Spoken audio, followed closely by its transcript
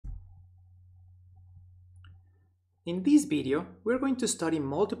In this video, we're going to study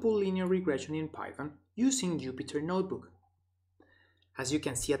multiple linear regression in Python using Jupyter Notebook. As you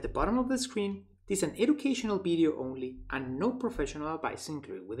can see at the bottom of the screen, this is an educational video only and no professional advice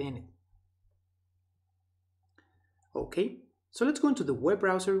included within it. Okay, so let's go into the web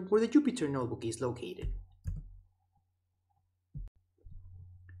browser where the Jupyter Notebook is located.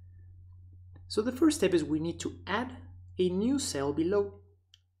 So the first step is we need to add a new cell below.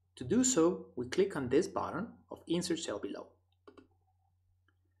 To do so, we click on this button of Insert Cell Below.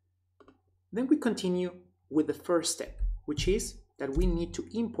 Then we continue with the first step, which is that we need to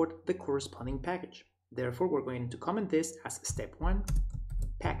import the corresponding package. Therefore, we're going to comment this as step 1,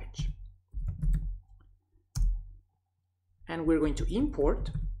 package. And we're going to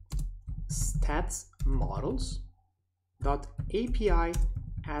import statsModels.api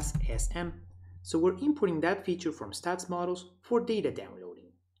as SM. So we're importing that feature from statsModels for data downloading.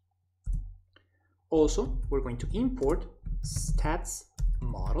 Also, we're going to import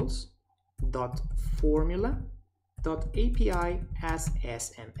statsModels.formula.api as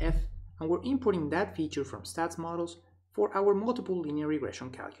SMF, and we're importing that feature from statsModels for our multiple linear regression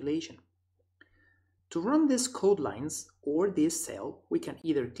calculation. To run these code lines or this cell, we can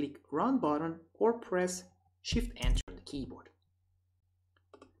either click Run button or press Shift-Enter on the keyboard.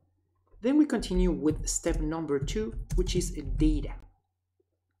 Then we continue with step number 2, which is data.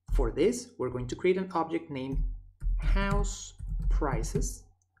 For this, we're going to create an object named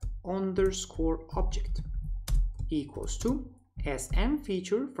housePrices_object equals to SM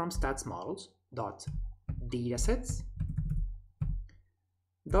feature from statsModels dot datasets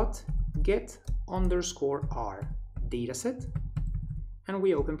dot get underscore r dataset, and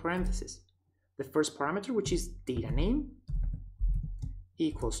we open parentheses. The first parameter, which is data name,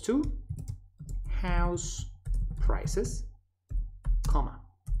 equals to house prices, comma,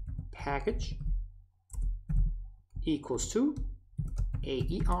 package equals to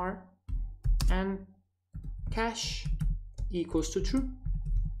AER, and cache equals to true.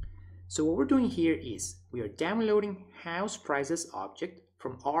 So what we're doing here is we are downloading house prices object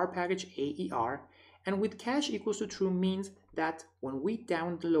from our package AER, and with cache equals to true means that when we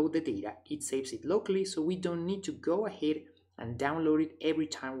download the data, it saves it locally, so we don't need to go ahead and download it every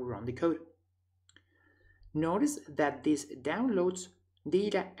time we run the code. Notice that this downloads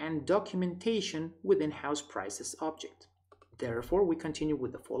data and documentation within house prices object. Therefore, we continue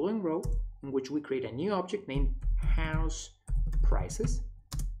with the following row in which we create a new object named house prices,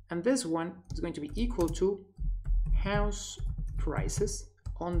 and this one is going to be equal to house prices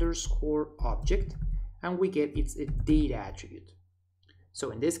underscore object, and we get its data attribute.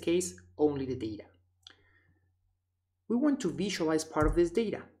 So in this case, only the data. We want to visualize part of this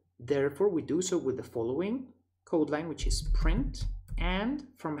data. Therefore, we do so with the following code line, which is print and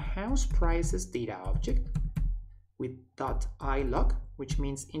from house prices data object with .ilog, which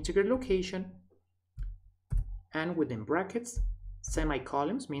means integer location, and within brackets,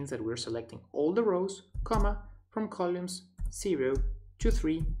 semicolons means that we're selecting all the rows, comma, from columns 0 to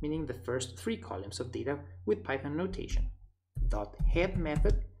 3, meaning the first 3 columns of data with Python notation. .head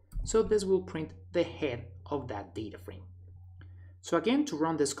method, so this will print the head of that data frame. So again, to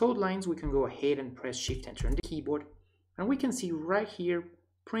run these code lines, we can go ahead and press Shift-Enter on the keyboard, and we can see right here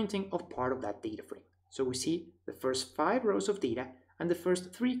printing of part of that data frame. So we see the first 5 rows of data and the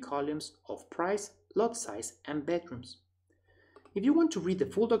first 3 columns of price, lot size, and bedrooms. If you want to read the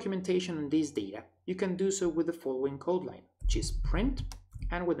full documentation on this data, you can do so with the following code line, which is print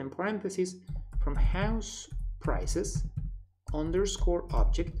and within parentheses from house prices underscore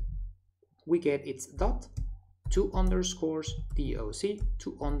object, we get its dot, 2 underscores doc,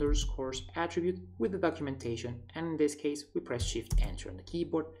 2 underscores attribute with the documentation, and in this case we press Shift-Enter on the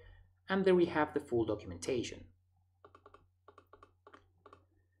keyboard, and there we have the full documentation.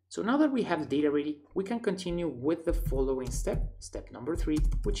 So now that we have the data ready, we can continue with the following step, step number 3,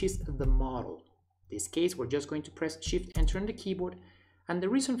 which is the model. In this case, we're just going to press Shift-Enter on the keyboard, and the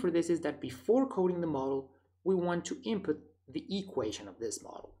reason for this is that before coding the model, we want to input the equation of this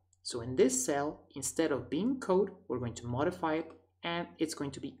model. So in this cell, instead of being code, we're going to modify it, and it's going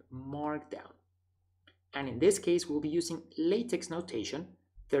to be markdown. And in this case, we'll be using LaTeX notation.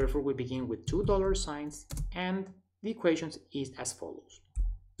 Therefore, we begin with $2, and the equation is as follows.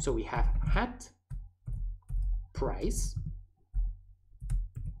 So we have hat price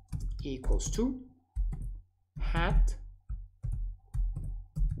equals to hat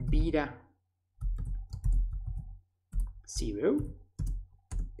beta 0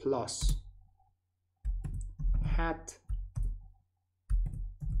 plus hat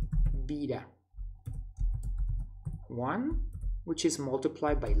beta 1, which is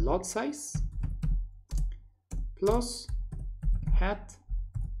multiplied by lot size, plus hat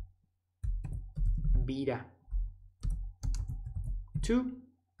beta 2,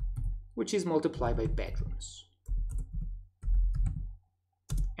 which is multiplied by bedrooms.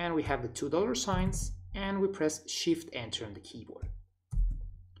 And we have the $2 signs, and we press Shift Enter on the keyboard.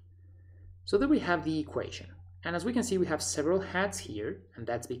 So then we have the equation. And as we can see, we have several hats here, and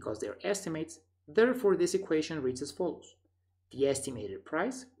that's because they're estimates. Therefore, this equation reads as follows. The estimated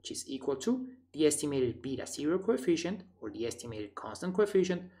price, which is equal to the estimated beta 0 coefficient, or the estimated constant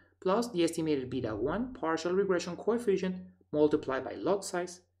coefficient, plus the estimated beta 1 partial regression coefficient multiplied by lot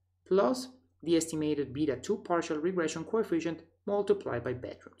size, plus the estimated beta 2 partial regression coefficient multiplied by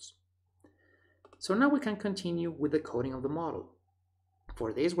bedrooms. So now we can continue with the coding of the model.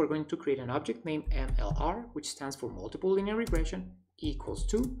 For this, we're going to create an object named MLR, which stands for multiple linear regression, equals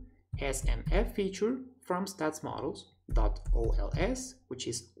to SMF feature from stats models .ols, which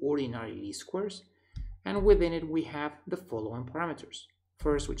is ordinary least squares, and within it we have the following parameters.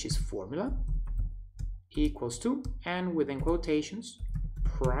 First, which is formula equals to, and within quotations,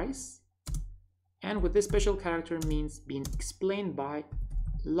 price, and with this special character means being explained by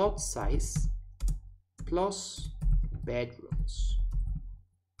lot size plus bedrooms,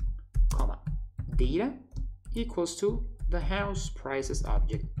 comma, data equals to the house prices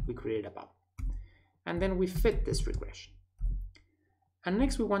object we created above. And then we fit this regression. And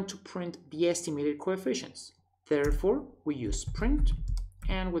next we want to print the estimated coefficients. Therefore, we use print,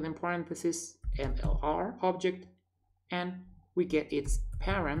 and within parentheses, MLR object, and we get its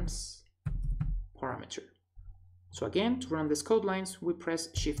params parameter. So again, to run these code lines, we press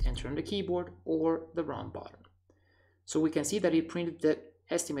Shift Enter on the keyboard or the run button. So we can see that it printed the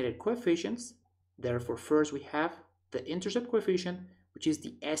estimated coefficients. Therefore, first we have the intercept coefficient, which is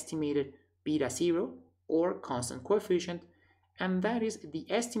the estimated beta 0 or constant coefficient, and that is the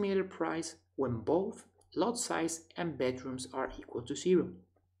estimated price when both lot size and bedrooms are equal to 0.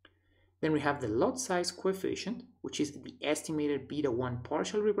 Then we have the lot size coefficient, which is the estimated beta 1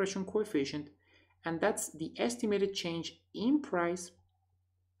 partial regression coefficient, and that's the estimated change in price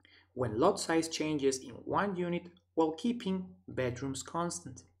when lot size changes in 1 unit while keeping bedrooms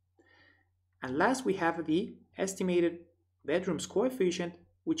constant. And last, we have the estimated bedrooms coefficient,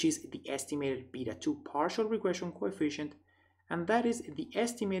 which is the estimated beta 2 partial regression coefficient, and that is the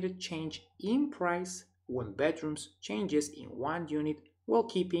estimated change in price when bedrooms changes in 1 unit while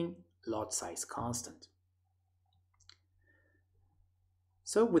keeping lot size constant.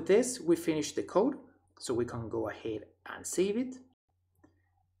 So with this, we finish the code, so we can go ahead and save it.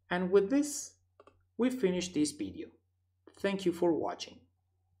 And with this, we finish this video. Thank you for watching.